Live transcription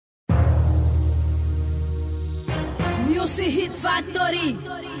Music Hit Factory,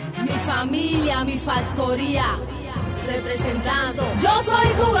 mi familia, mi factoría, representando. Yo soy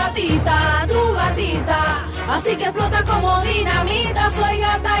tu gatita, así que explota como dinamita. Soy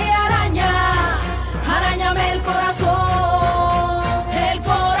gata y araña, arañame el corazón, el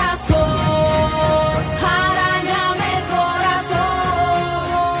corazón, arañame el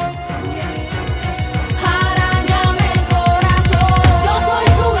corazón, arañame el corazón. Yo soy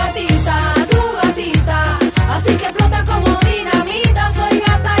tu gatita, así que explota como dinamita. Soy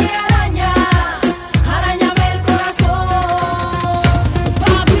gata y araña, arañame el corazón.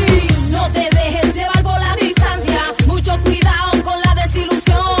 Papi, no te dejes llevar por la distancia, mucho cuidado con la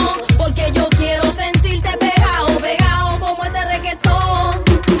desilusión, porque yo quiero sentirte pegado como este reggaetón.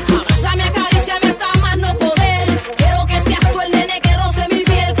 Abrázame, acaríciame hasta más no poder. Quiero que seas tú el nene que roce mi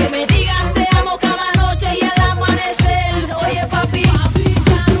piel, que me digas te amo cada noche y al amanecer. Oye papi,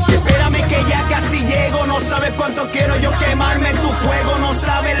 espérame que ya casi llego. No sabes cuánto quiero yo quemarme en tu fuego. No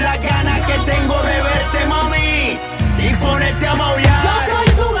sabes la gana que tengo de verte, mami, y ponerte a maullar. yo soy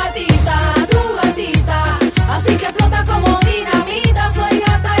tu gatita, así que explota como dinamita. Soy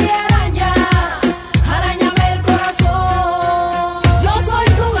gata y araña, arañame el corazón. Yo soy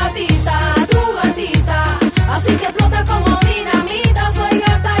tu gatita, así que explota como dinamita. Soy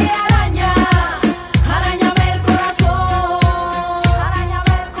gata y araña, arañame el corazón,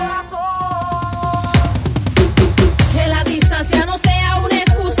 arañame el corazón. Que la distancia no sea una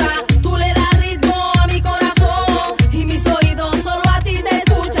excusa, tú le das ritmo a mi corazón, y mis oídos solo a ti te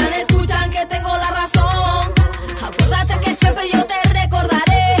escuchan que tengo la razón. Acuérdate que siempre yo te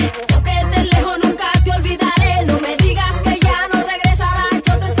recordaré, aunque estés lejos nunca te olvidaré. No me digas que ya no regresarás,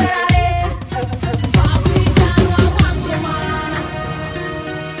 yo te esperaré. Papi, ya no aguanto más,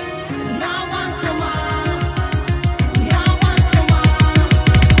 no aguanto más, no aguanto más.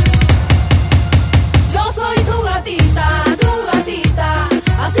 Yo soy tu gatita,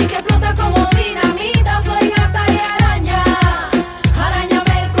 así que explota como dinamita. Soy gata y araña,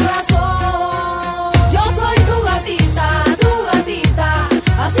 arañame el corazón. Yo soy tu gatita,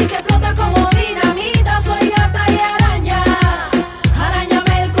 así que explota como dinamita. Soy gata y araña,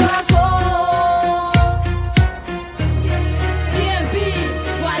 arañame el corazón. JMP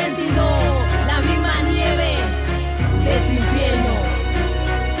 42, la misma nieve de tu infierno.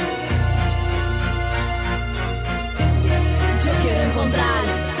 Yo quiero encontrar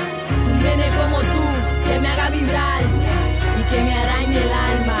un nene como tú que me haga vibrar y que me arañe el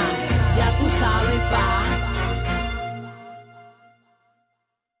alma. Ya tú sabes, fa.